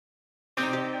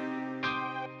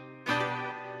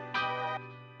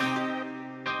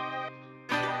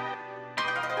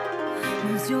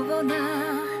上な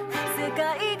世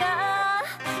界が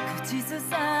口ず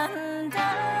さんだ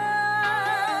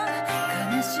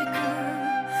悲しく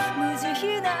無慈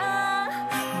悲な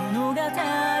物語に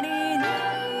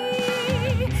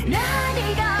何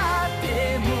があって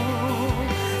も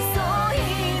そう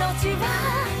命は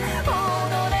踊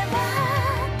れば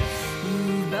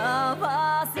奪わ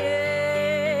せ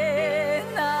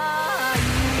ない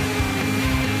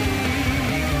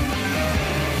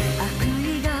悪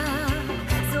意が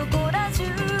そこら中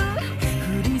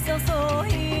降り注い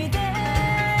で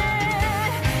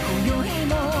今宵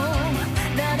も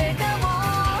誰かを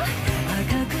赤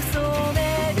く染め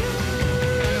る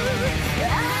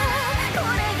こ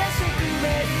れが宿命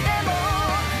でも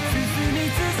進み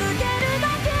続けるだ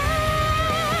け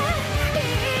秘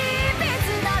密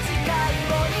な誓い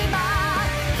を今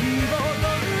希望と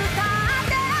歌っ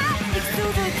て生き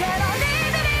続けろリ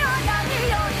ビリは何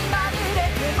よりまみれ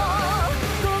ても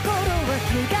心は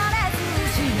汚れず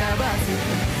失わ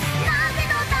ず